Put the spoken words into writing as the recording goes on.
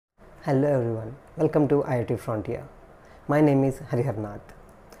Hello everyone, welcome to IoT Frontier. My name is Hariharnath.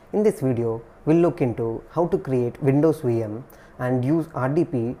 In this video, we'll look into how to create Windows VM and use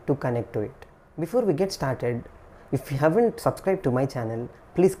RDP to connect to it. Before we get started, if you haven't subscribed to my channel,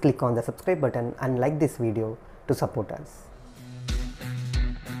 please click on the subscribe button and like this video to support us.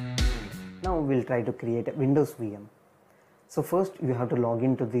 Now we'll try to create a Windows VM. So first you have to log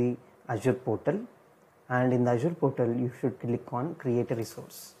into the Azure portal, and in the Azure portal you should click on create a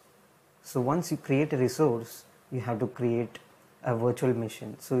resource. So once you create a resource, you have to create a virtual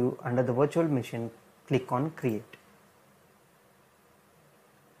machine. So under the virtual machine, click on create.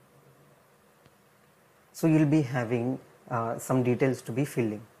 So you'll be having some details to be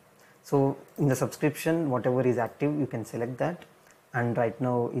filling. So in the subscription, whatever is active, you can select that. And right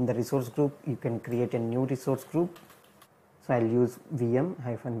now in the resource group, you can create a new resource group. So I'll use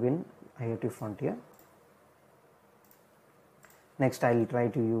VM-win IoT Frontier. Next, I'll try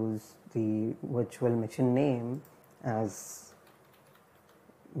to use the virtual machine name as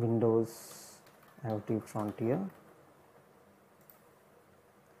Windows IoT Frontier.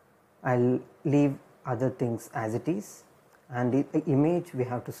 I'll leave other things as it is, and the image we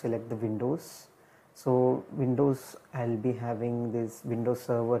have to select the Windows. So Windows, I'll be having this Windows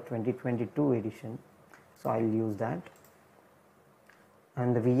Server 2022 edition, so I'll use that.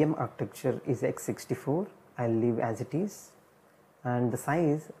 And the VM architecture is x64. I'll leave as it is. And the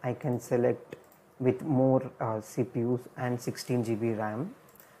size I can select with more CPUs and 16 GB RAM,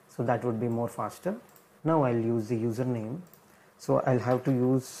 so that would be more faster. Now I'll use the username. So I'll have to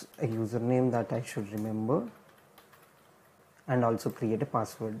use a username that I should remember and also create a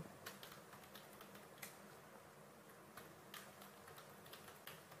password.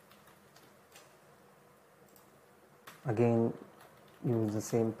 Again, use the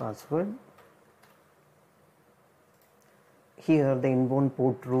same password. Here the inbound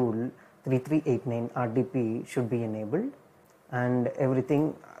port rule 3389 RDP should be enabled, and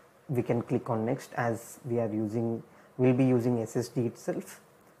everything we can click on next, as we'll be using SSD itself.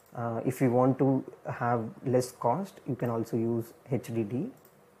 If you want to have less cost, you can also use HDD,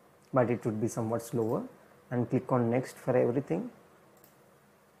 but it would be somewhat slower, and click on next for everything.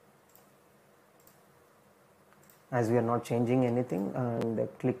 As we are not changing anything, and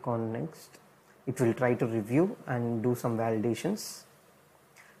click on next. It will try to review and do some validations.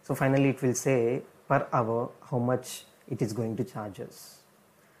 So finally it will say per hour how much it is going to charge us.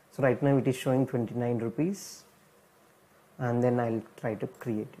 So right now it is showing 29 rupees, and then I'll try to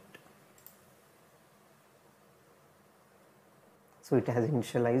create it. So it has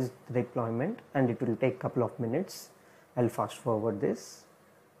initialized the deployment, and it will take a couple of minutes. I'll fast forward this.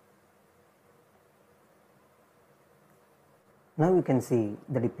 Now you can see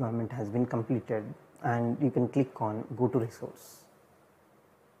the deployment has been completed, and you can click on go to resource.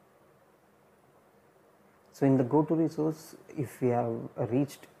 So in the go to resource, if we have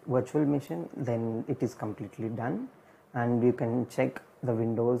reached virtual machine, then it is completely done, and you can check the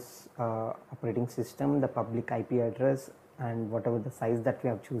Windows operating system, the public IP address, and whatever the size that we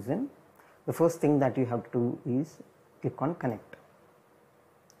have chosen. The first thing that you have to do is click on connect.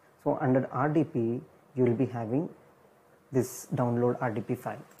 So under RDP, you will be having this download RDP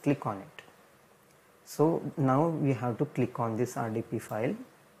file. Click on it. So now we have to click on this RDP file.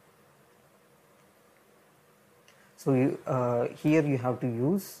 So here you have to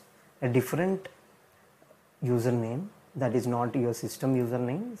use a different username that is not your system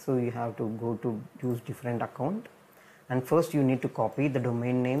username. So you have to go to use different account, and first you need to copy the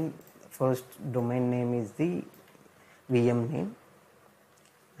domain name. First domain name is the VM name,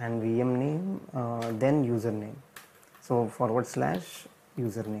 and VM name, then username. So /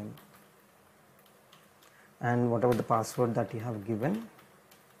 username, and whatever the password that you have given,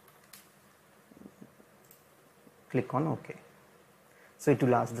 click on OK. So it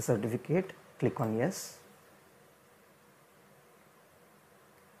will ask the certificate, click on yes.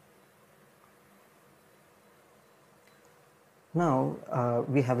 Now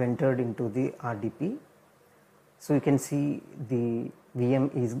we have entered into the RDP. So you can see the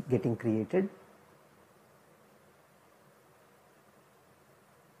VM is getting created.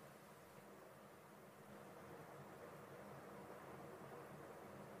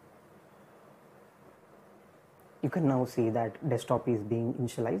 You can now see that desktop is being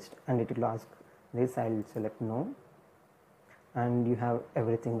initialized, and it will ask this. I'll select no, and you have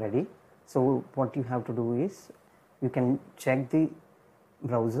everything ready. So what you have to do is you can check the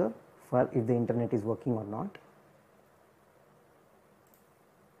browser for if the internet is working or not.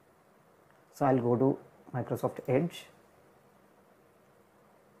 So I'll go to Microsoft Edge.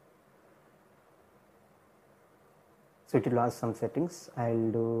 So it will ask some settings.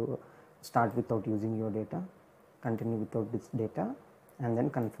 I'll do start without using your data, continue without this data, and then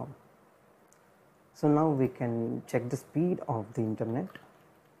confirm. So now we can check the speed of the internet.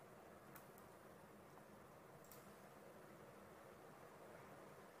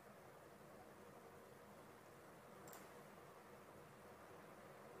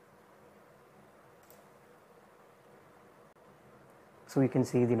 So we can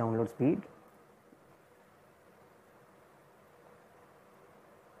see the download speed.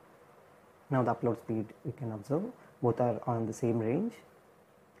 Now the upload speed we can observe, both are on the same range,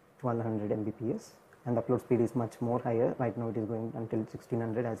 1200 Mbps, and the upload speed is much more higher. Right now it is going until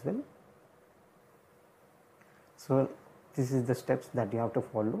 1600 as well. So this is the steps that you have to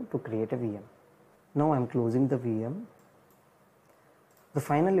follow to create a VM. Now I am closing the VM. The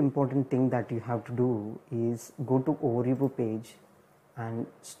final important thing that you have to do is go to overview page and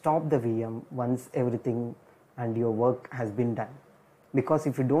stop the VM once everything and your work has been done, because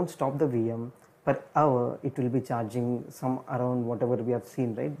if you don't stop the VM, per hour it will be charging some around whatever we have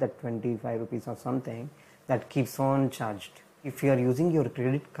seen, right, that 25 rupees or something, that keeps on charged. If you are using your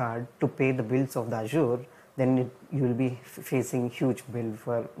credit card to pay the bills of the Azure, then you will be facing huge bill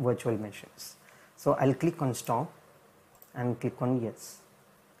for virtual machines. So I'll click on stop and click on yes.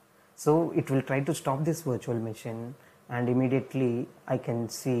 So it will try to stop this virtual machine, and immediately I can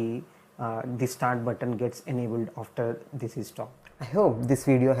see the start button gets enabled after this is stopped. I hope this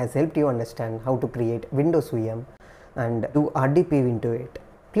video has helped you understand how to create Windows VM and do RDP into it.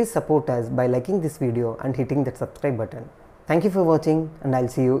 Please support us by liking this video and hitting that subscribe button. Thank you for watching, and I'll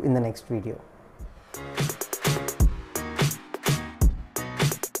see you in the next video.